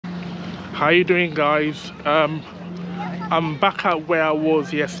How you doing, guys? I'm back at where I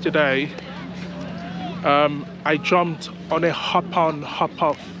was yesterday. I jumped on a hop-on,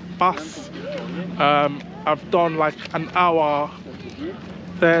 hop-off bus. I've done like an hour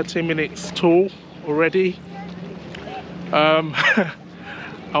 30 minutes tour already. I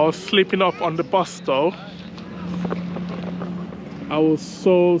was sleeping up on the bus though. I was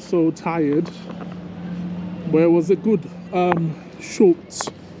so tired, but it was a good short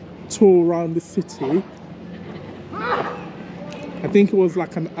tour around the city. I think it was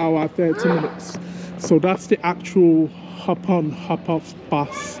like an hour 30 minutes. So that's the actual hop-on, hop-off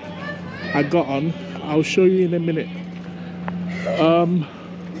bus I got on. I'll show you in a minute.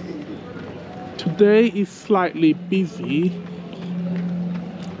 Today is slightly busy.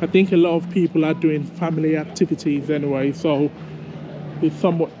 I think a lot of people are doing family activities anyway, so it's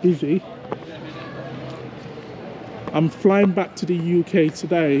somewhat busy. I'm flying back to the UK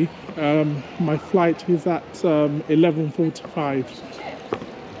today. My flight is at 11:45,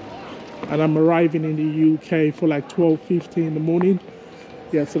 and I'm arriving in the UK for like 12:50 in the morning.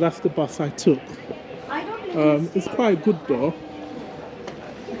 Yeah, so that's the bus I took. It's quite good though.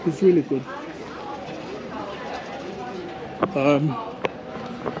 It's really good.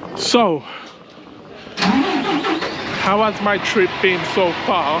 So how has my trip been so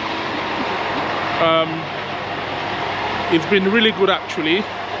far? It's been really good actually.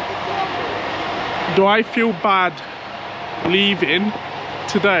 Do I feel bad leaving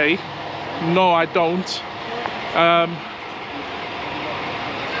today? No, I don't.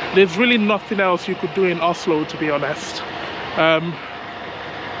 There's really nothing else you could do in Oslo, to be honest.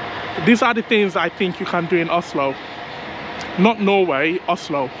 These are the things I think you can do in Oslo. Not Norway,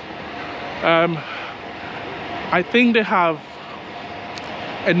 Oslo. I think they have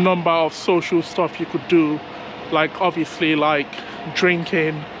a number of social stuff you could do, like obviously like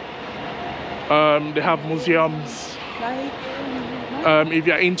drinking. They have museums. If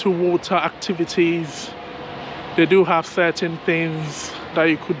you're into water activities, they do have certain things that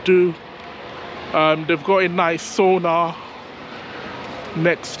you could do. They've got a nice sauna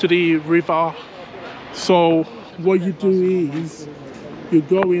next to the river. So what you do is you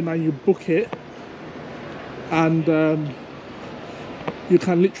go in and you book it, and you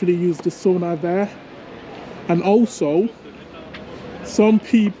can literally use the sauna there. And also some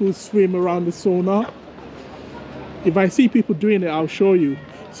people swim around the sauna. If I see people doing it, I'll show you.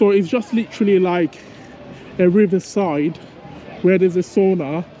 So it's just literally like a riverside where there's a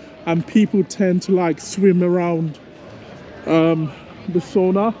sauna, and people tend to like swim around the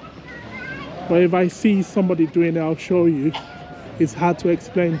sauna. But if I see somebody doing it, I'll show you. It's hard to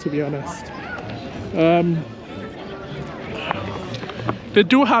explain, to be honest. They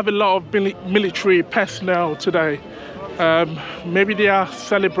do have a lot of military personnel today. Maybe they are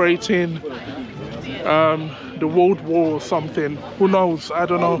celebrating the World War or something. Who knows? I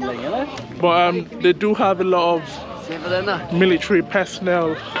don't know. But they do have a lot of military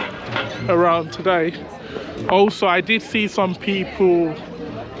personnel around today. Also, I did see some people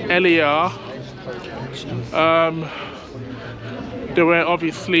earlier. They were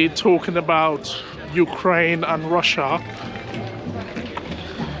obviously talking about Ukraine and Russia.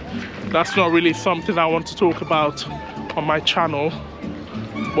 That's not really something I want to talk about on my channel.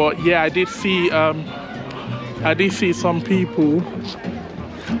 But yeah, I did see some people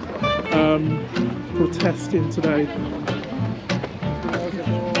protesting today.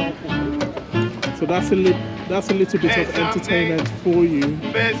 So that's a little bit of entertainment for you.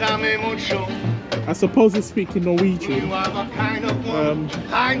 I suppose he's speaking Norwegian.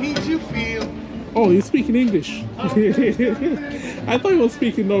 I need to feel. Oh, he's speaking English. I thought he was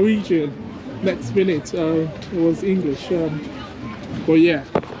speaking Norwegian. Next minute, it was English. But yeah.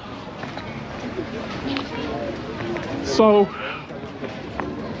 So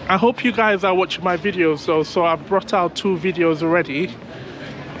I hope you guys are watching my videos though. So I've brought out 2 videos already.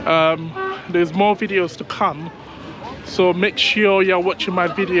 There's more videos to come. So make sure you're watching my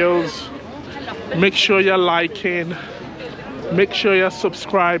videos. Make sure you're liking. Make sure you're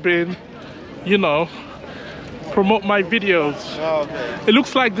subscribing. You know, promote my videos. It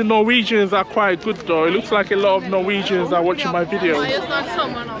looks like the Norwegians are quite good though. It looks like a lot of Norwegians are watching my videos.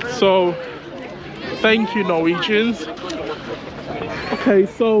 So thank you, Norwegians. Okay,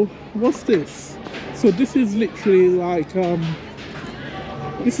 so what's this? So this is literally like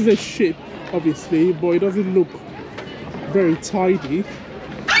this is a ship obviously, but it doesn't look very tidy.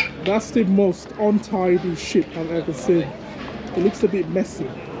 That's the most untidy ship I've ever seen. It looks a bit messy.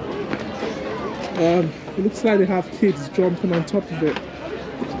 It looks like they have kids jumping on top of it.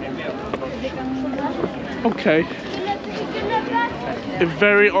 Okay. a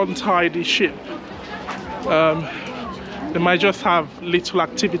very untidy ship. They might just have little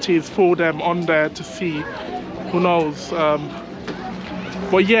activities for them on there to see, who knows.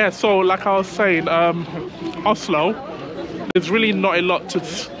 But yeah, so like I was saying, Oslo, there's really not a lot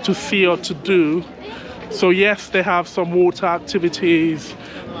to see or to do. So yes, they have some water activities,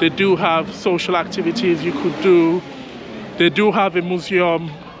 they do have social activities you could do, they do have a museum,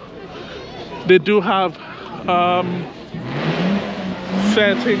 they do have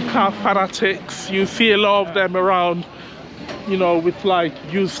certain car fanatics. You see a lot of them around, you know, with like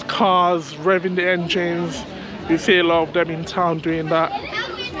used cars, revving the engines. You see a lot of them in town doing that.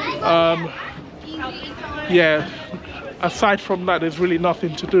 Yeah, aside from that, there's really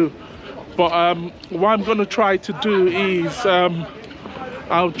nothing to do. But what I'm going to try to do is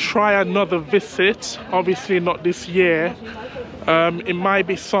I'll try another visit, obviously not this year. It might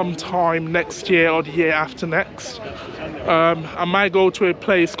be sometime next year or the year after next. I might go to a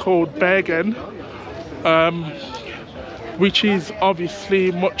place called Bergen, which is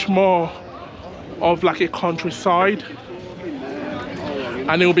obviously much more of like a countryside,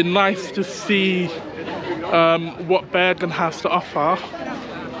 and it will be nice to see what Bergen has to offer,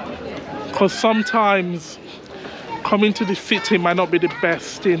 because sometimes coming to the city might not be the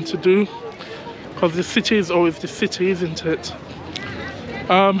best thing to do, because the city is always the city, isn't it?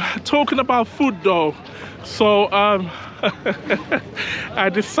 Talking about food though, so I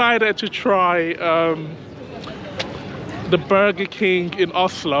decided to try the Burger King in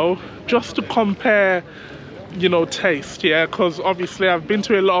Oslo, just to compare, you know, taste, yeah, because obviously I've been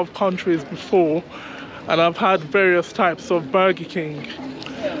to a lot of countries before and I've had various types of Burger King.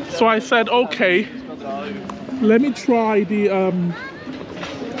 So I said, okay, let me try the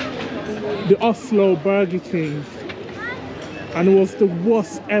Oslo Burger King, and it was the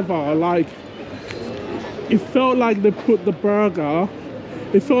worst ever. Like, it felt like they put the burger,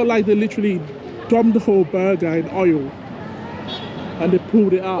 it felt like they literally dumped the whole burger in oil and they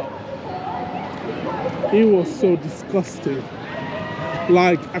pulled it out. It was so disgusting.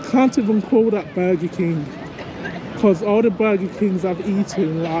 Like, I can't even call that Burger King, because all the Burger Kings I've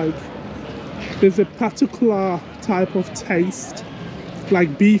eaten, like, there's a particular type of taste,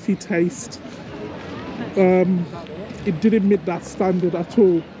 like beefy taste. It didn't meet that standard at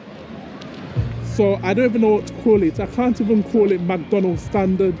all. So I don't even know what to call it. I can't even call it McDonald's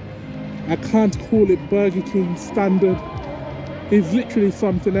standard. I can't call it Burger King standard. It's literally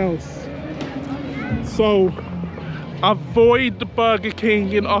something else. So avoid the Burger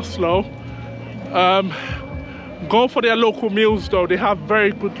King in Oslo. Go for their local meals though. They have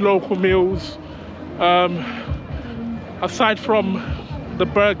very good local meals. Aside from the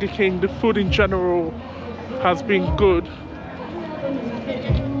Burger King, the food in general has been good.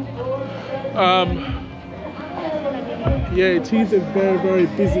 Yeah, it is a very, very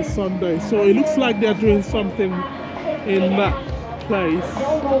busy Sunday. So it looks like they're doing something in that place.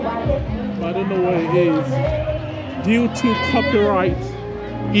 I don't know what it is. Due to copyright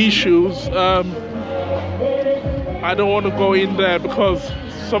issues, I don't want to go in there because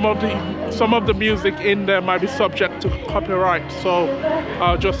some of the music in there might be subject to copyright, so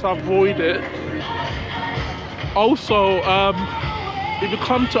I'll just avoid it. Also, if you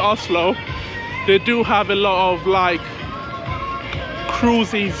come to Oslo, they do have a lot of like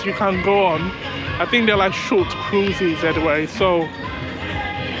cruises you can go on. I think they're like short cruises anyway, so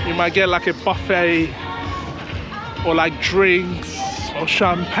you might get like a buffet or like drinks or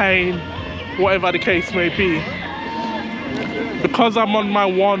champagne, whatever the case may be. Because I'm on my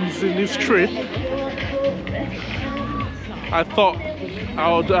ones in this trip, I thought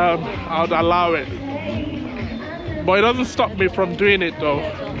I would allow it. But it doesn't stop me from doing it though.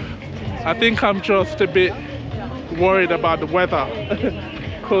 I think I'm just a bit worried about the weather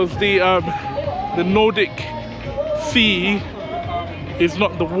because the Nordic Sea is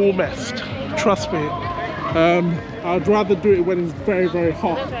not the warmest, trust me. I'd rather do it when it's very, very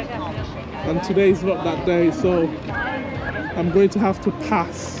hot, and today's not that day, so I'm going to have to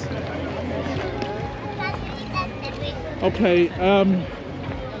pass. Okay,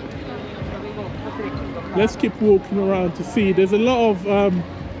 let's keep walking around to see. There's a lot of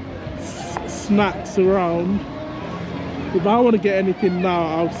snacks around. If I want to get anything now,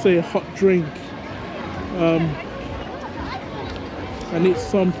 I would say a hot drink. I need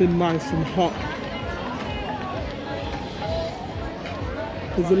something nice and hot.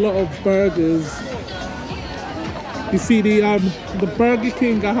 There's a lot of burgers. You see, the Burger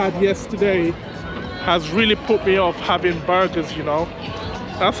King I had yesterday has really put me off having burgers, you know.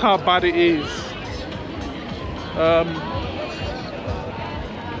 That's how bad it is.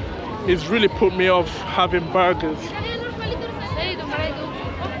 It's really put me off having burgers.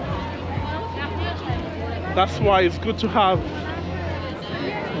 that's why it's good to have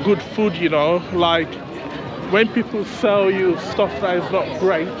good food, you know. Like when people sell you stuff that is not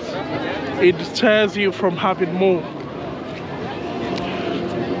great, it deters you from having more.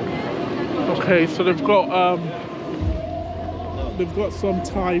 Okay, so they've got some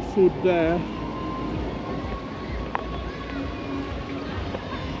Thai food there.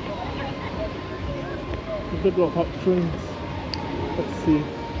 They've got hot drinks. Let's see.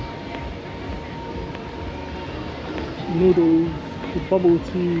 Noodles, bubble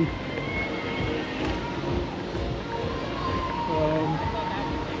tea.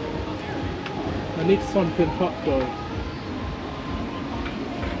 I need something hot though.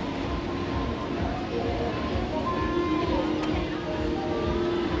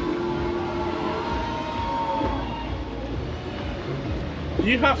 Do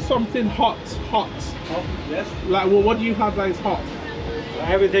you have something hot? Oh, yes. Like, well, what do you have that is hot?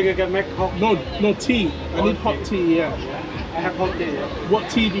 Everything you can make hot. No tea. I need hot tea, yeah. I have hot tea. Yeah. What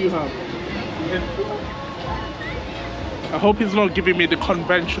tea do you have? I hope he's not giving me the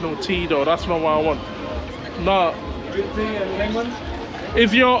conventional tea though. That's not what I want. No. Green tea and lemon.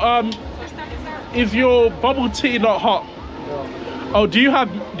 Is your bubble tea not hot? No. Oh, do you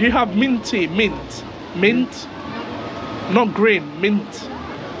have mint tea? Mint? Not green, mint.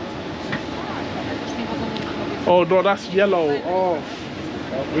 Oh no, that's yellow. Oh.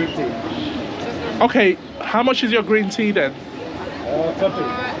 Green tea. Okay, how much is your green tea then?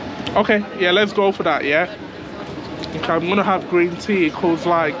 30. Okay, yeah, let's go for that, yeah? Okay, I'm gonna have green tea because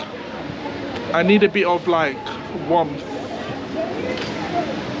like I need a bit of like warmth.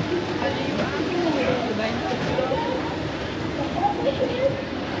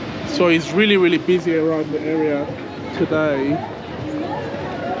 So it's really busy around the area today.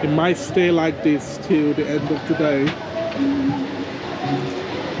 It might stay like this till the end of the day.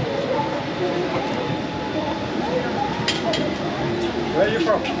 Where are you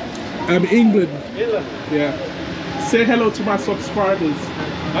from? England. England. Yeah. Say hello to my subscribers.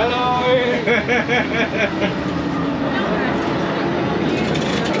 Hello.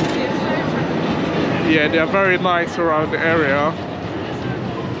 Yeah, they're very nice around the area.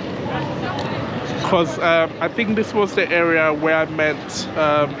 Because I think this was the area where I met,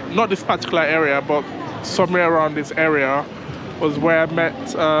 not this particular area, but somewhere around this area was where I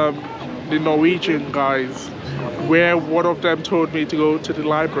met the Norwegian guys, where one of them told me to go to the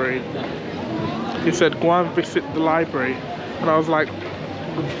library. He said, go and visit the library. And I was like,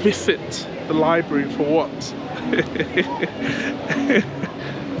 visit the library for what?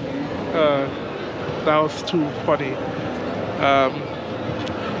 That was too funny.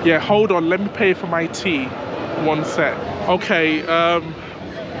 Yeah, hold on, let me pay for my tea. One sec. Okay,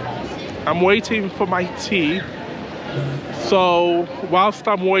 I'm waiting for my tea. So whilst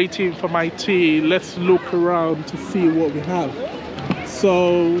I'm waiting for my tea, let's look around to see what we have.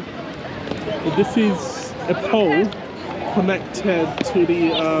 So this is a pole connected to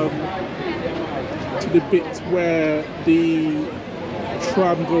the bit where the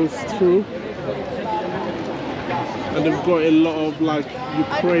tram goes through. And they've got a lot of like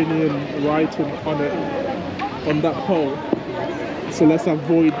Ukrainian writing on it, on that pole. So let's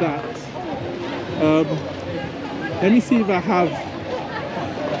avoid that. Let me see if I have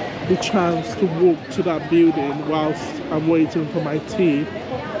the chance to walk to that building whilst I'm waiting for my tea.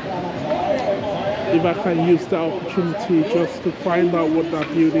 If I can use that opportunity just to find out what that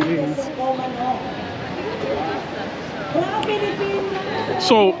building is.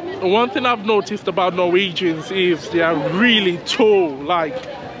 So one thing I've noticed about Norwegians is they are really tall. Like,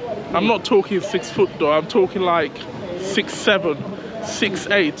 I'm not talking 6 foot though, I'm talking like 6'7",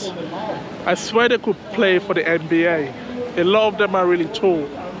 6'8". I swear they could play for the NBA. A lot of them are really tall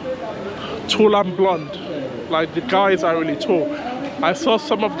and blonde. Like, the guys are really tall. I saw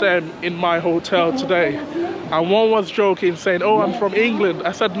some of them in my hotel today, and one was joking saying, oh, I'm from England.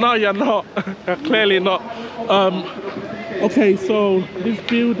 I said, no, you're not. You're clearly not. Okay, so this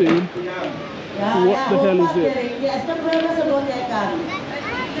building, what the hell is it? I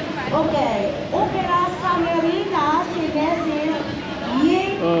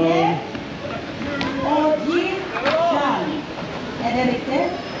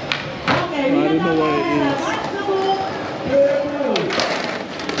don't know what it is.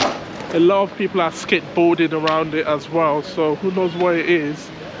 A lot of people are skateboarding around it as well, so who knows what it is.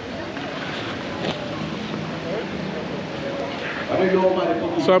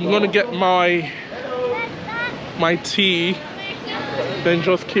 So I'm gonna get my tea, then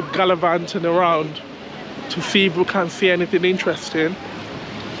just keep gallivanting around to see if we can see anything interesting.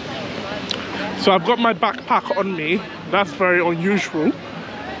 So I've got my backpack on me. That's very unusual.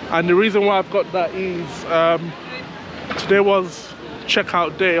 And the reason why I've got that is today was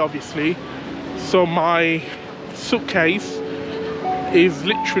checkout day, obviously, so my suitcase is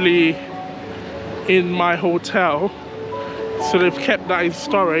literally in my hotel, so they've kept that in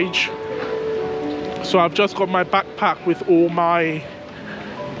storage. So I've just got my backpack with all my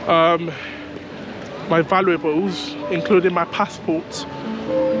my valuables, including my passport.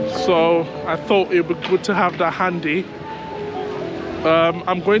 So I thought it would be good to have that handy.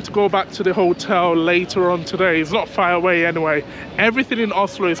 I'm going to go back to the hotel later on today. It's not far away anyway. Everything in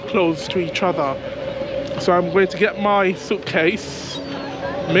Oslo is close to each other. So I'm going to get my suitcase,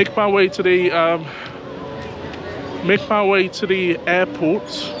 make my way to the airport,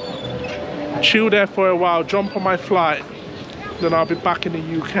 chill there for a while, jump on my flight, then I'll be back in the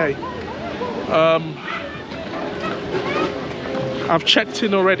UK. I've checked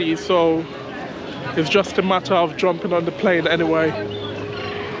in already, so it's just a matter of jumping on the plane anyway.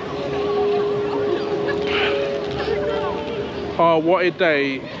 Oh, what a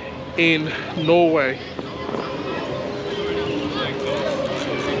day in Norway.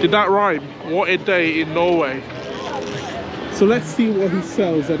 Did that rhyme? What a day in Norway. So let's see what he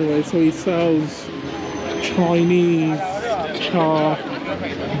sells anyway. So he sells Chinese char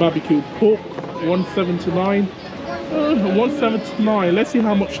barbecue pork, 179. 179. Let's see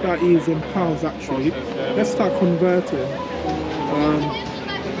how much that is in pounds actually. Let's start converting.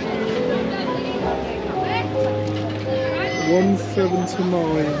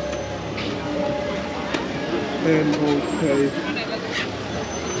 179. And okay.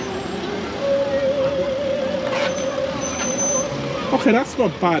 Okay, that's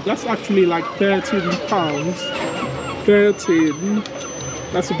not bad. That's actually like 13 pounds. 13.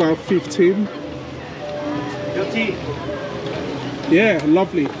 That's about 15. Yeah,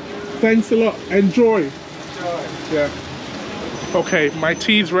 lovely. Thanks a lot. Enjoy. Yeah. Okay, my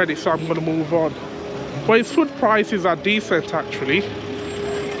tea's ready, so I'm gonna move on. Well, his food prices are decent actually,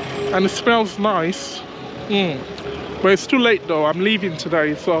 and it smells nice. But it's too late though. I'm leaving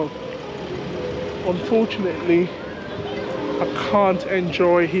today, so unfortunately I can't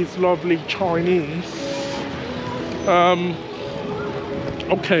enjoy his lovely Chinese.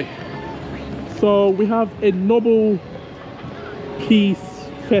 Okay. So we have a Nobel Peace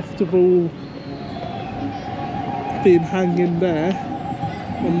Festival thing hanging there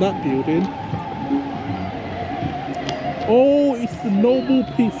on that building. Oh, it's the Nobel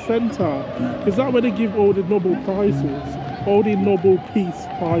Peace Center. Is that where they give all the Nobel prizes? All the Nobel Peace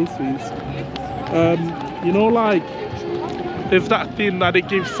prizes. You know, like there's that thing that they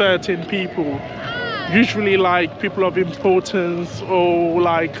give certain people, usually like people of importance or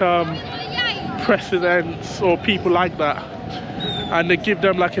like presidents or people like that, and they give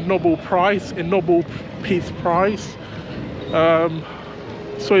them like a Nobel Prize, a Nobel Peace Prize.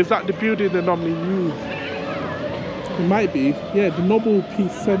 So is that the building they normally use? It might be. Yeah, the Nobel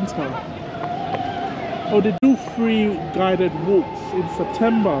Peace Center. Oh, they do free guided walks in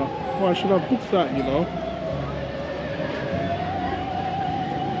September. Oh, I should have booked that, you know.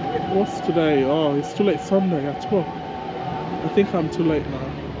 What's today? Oh, it's too late. Sunday at 12. I think I'm too late now.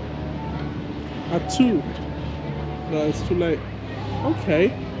 At 2. No, it's too late.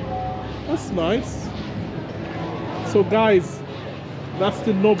 Okay, that's nice. So guys, that's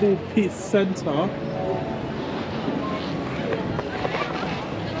the Nobel Peace Center.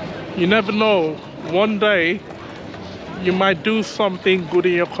 You never know, one day you might do something good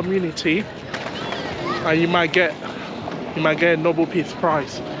in your community and you might get a Nobel Peace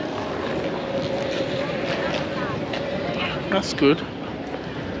Prize. That's good.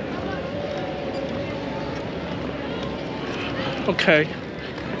 Okay,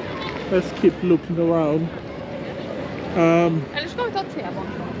 let's keep looking around.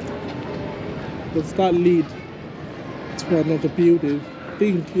 Does that lead to another building? I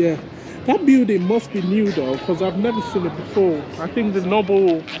think, yeah. That building must be new though, because I've never seen it before. I think the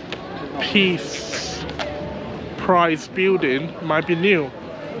Nobel Peace Prize building might be new.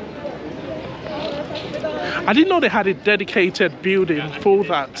 I didn't know they had a dedicated building for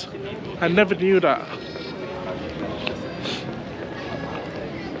that. I never knew that.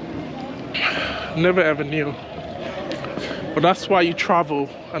 Never ever knew. But that's why you travel,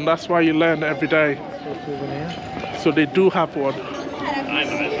 and that's why you learn every day. So they do have one.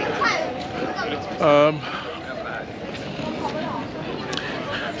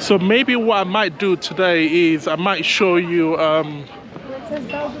 So maybe what I might do today is I might show you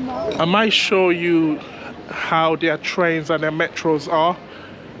how their trains and their metros are,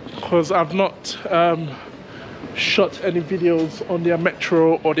 because I've not shot any videos on their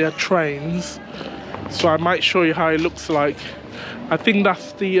metro or their trains. So I might show you how it looks like. I think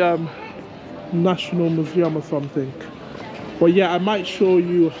that's the National Museum or something. But yeah, I might show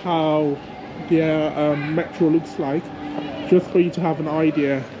you how their metro looks like, just for you to have an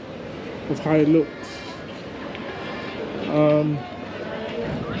idea of how it looks.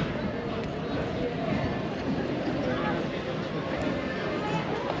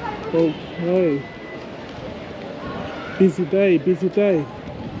 Okay. Busy day, busy day.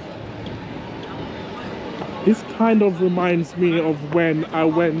 This kind of reminds me of when I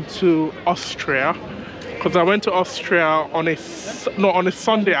went to Austria, because I went to Austria on a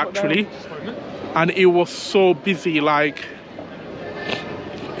Sunday actually, and it was so busy. Like,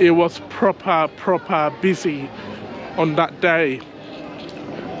 it was proper busy on that day.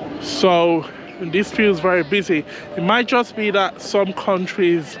 So this feels very busy. It might just be that some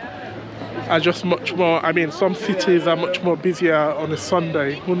countries are just much more, I mean, some cities are much more busier on a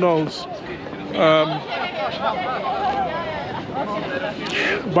Sunday, who knows.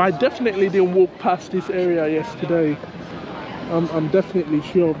 But I definitely didn't walk past this area yesterday. I'm definitely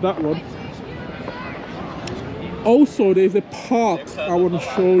sure of that one. Also, there's a park I want to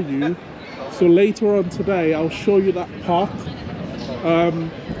show you. So later on today, I'll show you that park.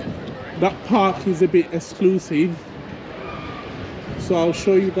 That park is a bit exclusive. So I'll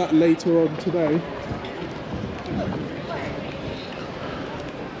show you that later on today.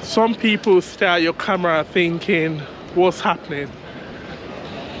 Some people stare at your camera thinking, what's happening?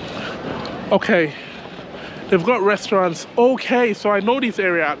 Okay, they've got restaurants. Okay, so I know this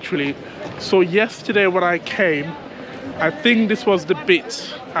area actually. So yesterday when I came, I think this was the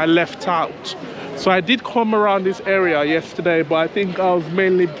bit I left out. So I did come around this area yesterday, but I think I was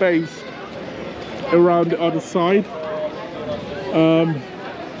mainly based around the other side.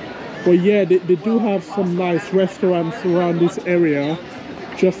 But yeah, they do have some nice restaurants around this area,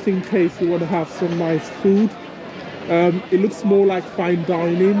 just in case you want to have some nice food. It looks more like fine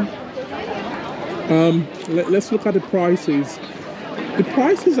dining. Let's look at the prices. The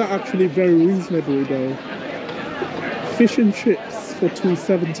prices are actually very reasonable though. Fish and chips for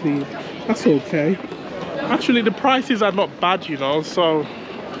 $2.70. That's okay. Actually, the prices are not bad, you know. So,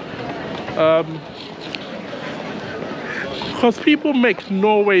 because people make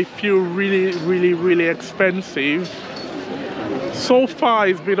Norway feel really expensive. So far,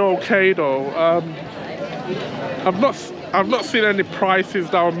 it's been okay though. I've not seen any prices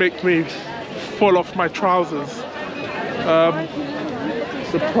that will make me fall off my trousers.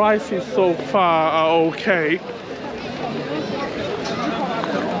 The prices so far are okay.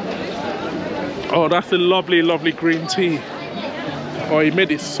 Oh, that's a lovely green tea. Oh, he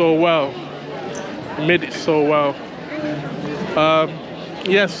made it so well. He made it so well.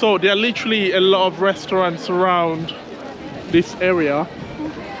 Yeah, so there are literally a lot of restaurants around this area.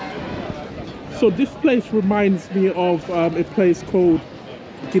 So this place reminds me of a place called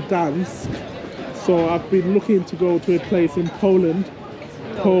Gdansk. So I've been looking to go to a place in Poland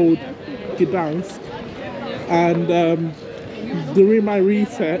called Gdansk, and during my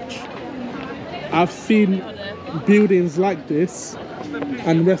research I've seen buildings like this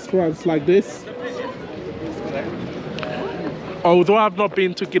and restaurants like this. Although I've not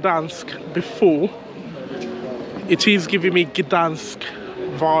been to Gdansk before, it is giving me Gdansk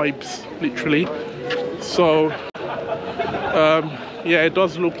vibes, literally. So yeah, it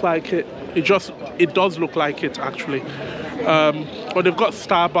does look like it. It does look like it actually. But they've got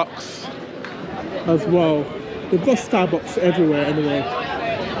Starbucks as well. They've got Starbucks everywhere anyway.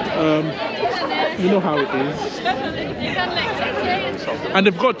 You know how it is. And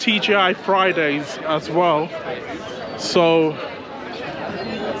they've got TGI Fridays as well. So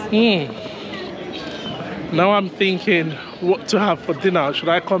now I'm thinking what to have for dinner. Should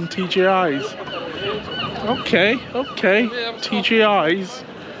I come TGI's? Okay, TGI's.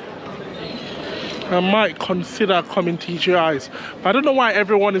 I might consider coming TGI's, but I don't know why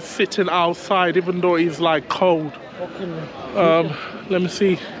everyone is sitting outside even though it's like cold. Let me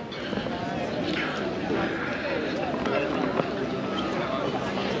see.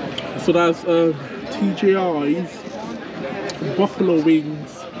 So that's TGI's buffalo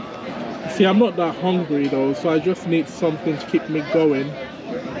wings. See, I'm not that hungry though, so I just need something to keep me going,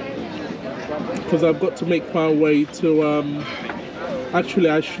 because I've got to make my way to actually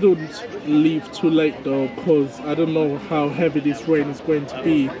I shouldn't leave too late though, because I don't know how heavy this rain is going to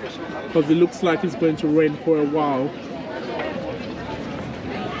be, because it looks like it's going to rain for a while.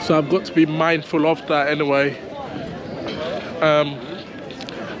 So I've got to be mindful of that anyway.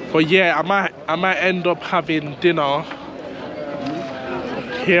 But yeah, I might end up having dinner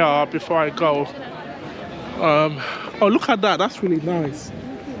here before I go. Oh, look at that, that's really nice.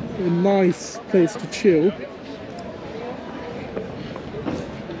 A nice place to chill.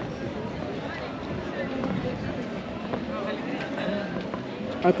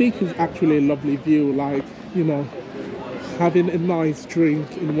 I think it's actually a lovely view, like, you know, having a nice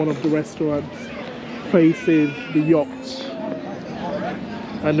drink in one of the restaurants facing the yacht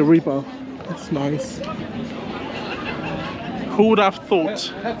and the river. That's nice. Who would have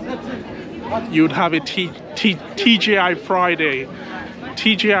thought you'd have a TGI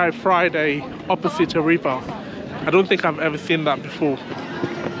Friday opposite a river? I don't think I've ever seen that before.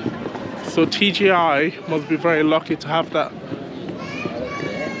 So TGI must be very lucky to have that.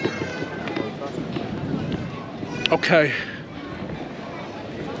 Okay.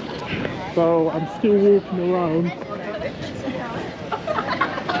 So I'm still walking around.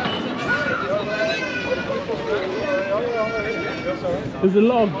 There's a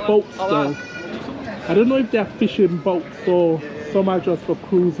lot of boats though. I don't know if they're fishing boats or some are just for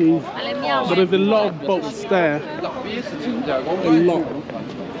cruises, but there's a lot of boats there. A lot.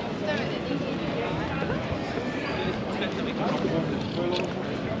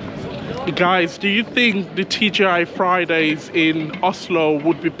 Guys, do you think the TGI Fridays in Oslo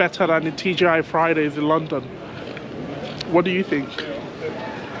would be better than the TGI Fridays in London? What do you think?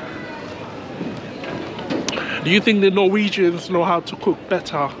 Do you think the Norwegians know how to cook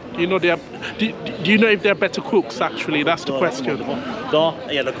better? Do you know do you know if they're better cooks actually? That's the question. Do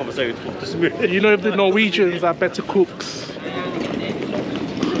you know if the Norwegians are better cooks?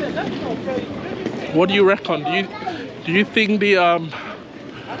 What do you reckon? Do you think the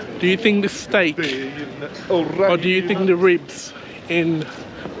steak or do you think the ribs in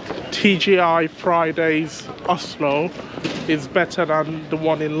TGI Fridays Oslo is better than the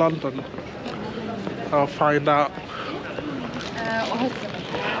one in London? I'll find out.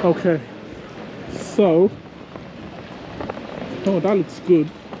 Okay, so oh, that looks good.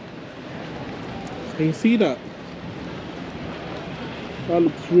 Can you see that? That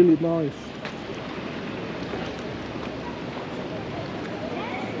looks really nice.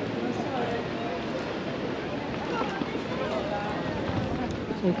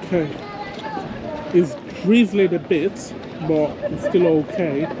 Okay, it's drizzling a bit, but it's still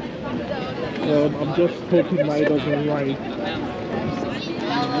okay. I'm just hoping that it doesn't rain.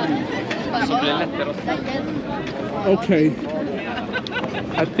 Okay,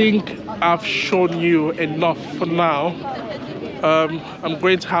 I think I've shown you enough for now. I'm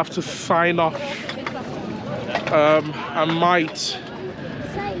going to have to sign off. I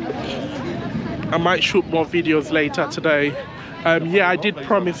might shoot more videos later today. Yeah, I did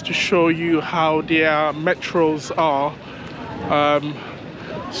promise to show you how their metros are.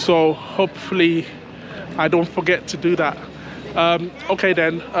 So hopefully I don't forget to do that. Okay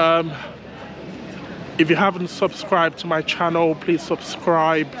then, if you haven't subscribed to my channel, please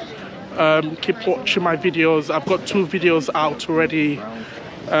subscribe. Keep watching my videos. I've got 2 videos out already,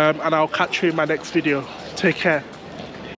 and I'll catch you in my next video. Take care.